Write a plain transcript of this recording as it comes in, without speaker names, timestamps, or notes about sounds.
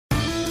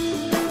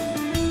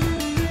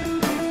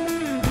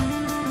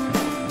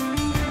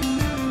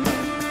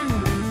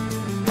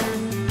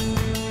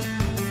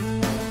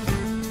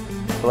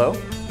Hello,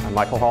 I'm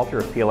Michael Halter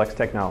of PLX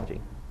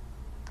Technology.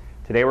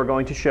 Today we're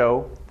going to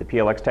show the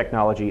PLX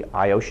Technology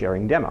I/O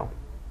sharing demo.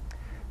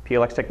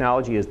 PLX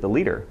Technology is the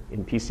leader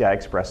in PCI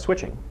Express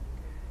switching.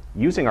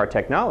 Using our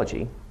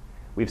technology,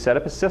 we've set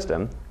up a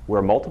system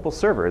where multiple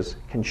servers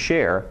can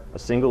share a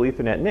single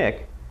Ethernet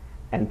NIC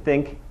and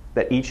think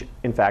that each,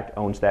 in fact,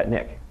 owns that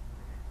NIC.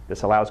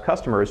 This allows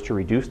customers to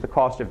reduce the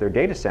cost of their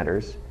data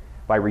centers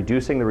by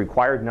reducing the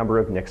required number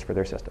of NICs for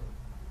their system.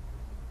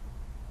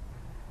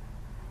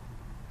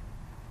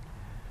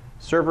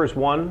 Servers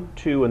 1,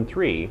 2, and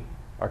 3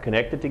 are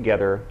connected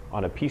together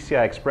on a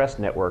PCI Express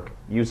network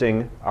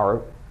using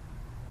our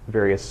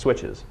various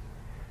switches.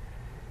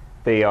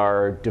 They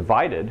are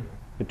divided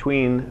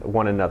between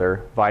one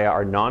another via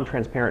our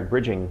non-transparent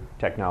bridging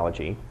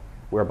technology,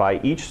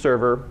 whereby each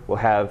server will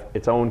have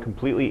its own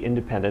completely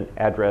independent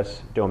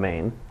address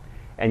domain,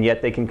 and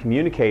yet they can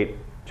communicate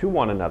to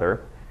one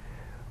another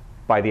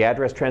by the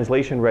address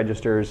translation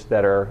registers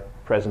that are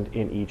present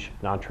in each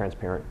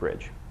non-transparent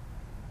bridge.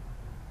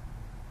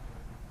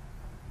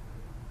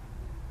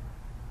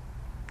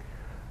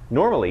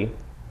 Normally,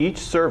 each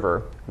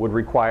server would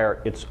require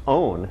its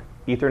own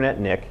Ethernet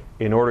NIC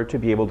in order to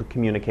be able to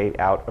communicate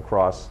out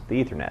across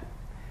the Ethernet.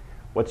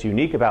 What's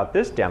unique about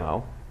this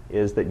demo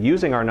is that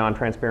using our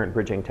non-transparent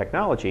bridging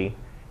technology,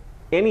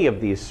 any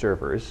of these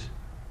servers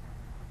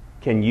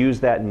can use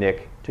that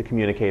NIC to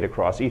communicate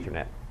across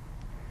Ethernet.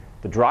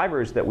 The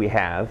drivers that we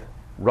have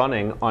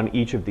running on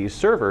each of these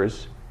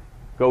servers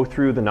go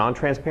through the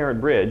non-transparent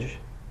bridge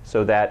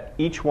so that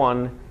each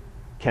one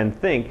can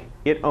think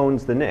it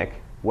owns the NIC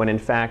when in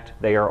fact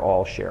they are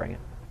all sharing it.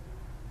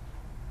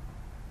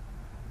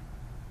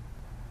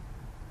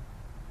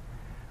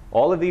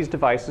 All of these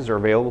devices are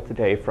available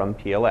today from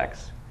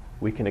PLX.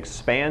 We can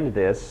expand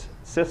this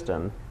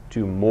system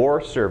to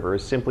more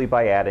servers simply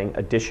by adding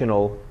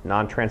additional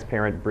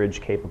non-transparent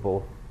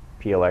bridge-capable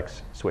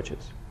PLX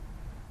switches.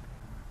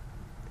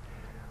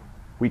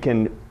 We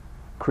can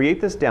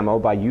create this demo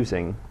by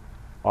using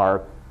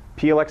our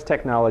PLX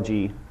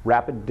Technology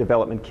Rapid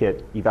Development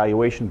Kit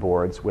evaluation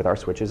boards with our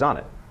switches on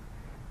it.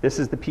 This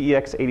is the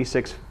PLX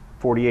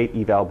 8648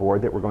 eval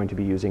board that we're going to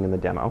be using in the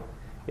demo.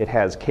 It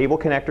has cable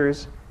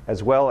connectors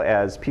as well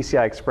as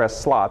PCI Express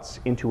slots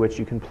into which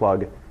you can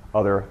plug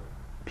other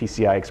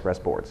PCI Express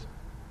boards.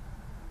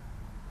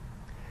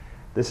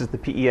 This is the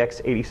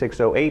PLX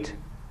 8608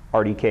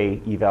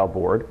 RDK eval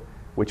board,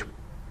 which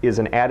is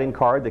an add-in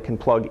card that can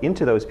plug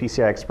into those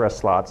PCI Express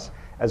slots,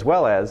 as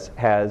well as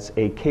has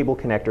a cable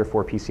connector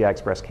for PCI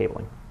Express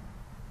cabling.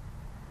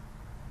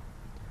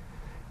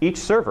 Each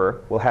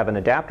server will have an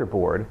adapter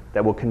board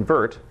that will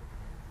convert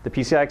the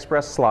PCI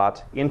Express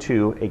slot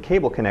into a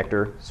cable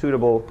connector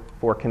suitable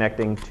for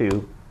connecting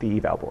to the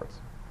eval boards.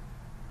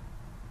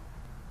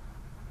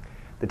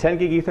 The 10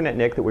 gig Ethernet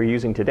NIC that we're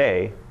using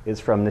today is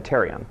from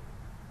Netarion.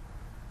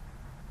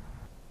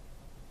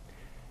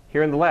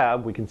 Here in the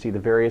lab, we can see the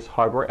various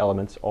hardware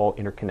elements all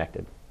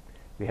interconnected.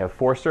 We have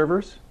 4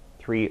 servers,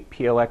 3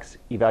 PLX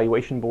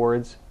evaluation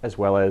boards, as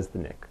well as the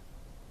NIC.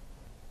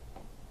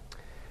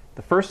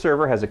 The first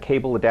server has a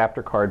cable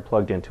adapter card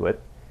plugged into it,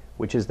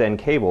 which is then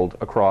cabled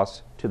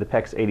across to the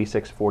PLX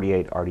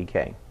 8648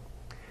 RDK.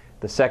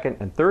 The second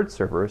and third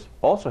servers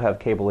also have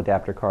cable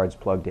adapter cards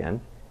plugged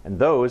in, and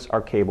those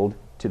are cabled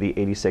to the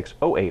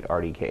 8608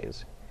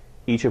 RDKs,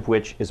 each of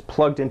which is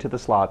plugged into the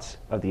slots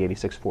of the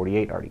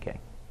 8648 RDK.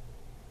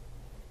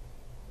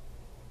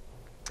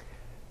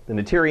 The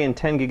Netarion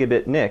 10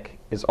 gigabit NIC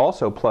is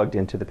also plugged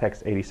into the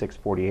PLX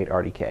 8648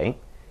 RDK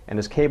and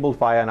is cabled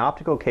via an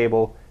optical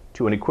cable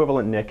to an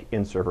equivalent NIC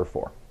in server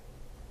 4.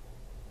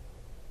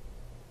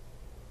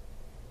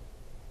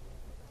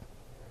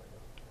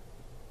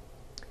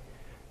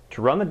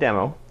 To run the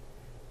demo,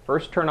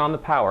 first turn on the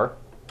power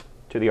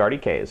to the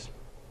RDKs.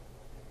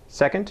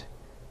 Second,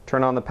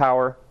 turn on the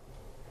power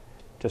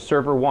to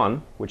server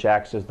 1, which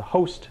acts as the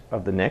host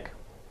of the NIC,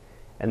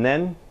 and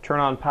then turn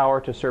on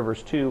power to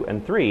servers 2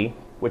 and 3,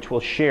 which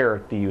will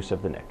share the use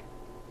of the NIC.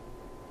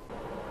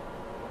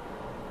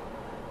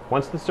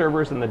 Once the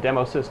servers in the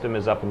demo system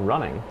is up and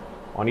running,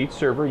 on each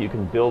server you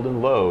can build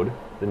and load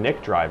the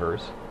NIC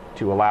drivers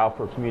to allow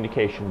for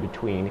communication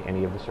between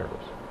any of the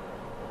servers.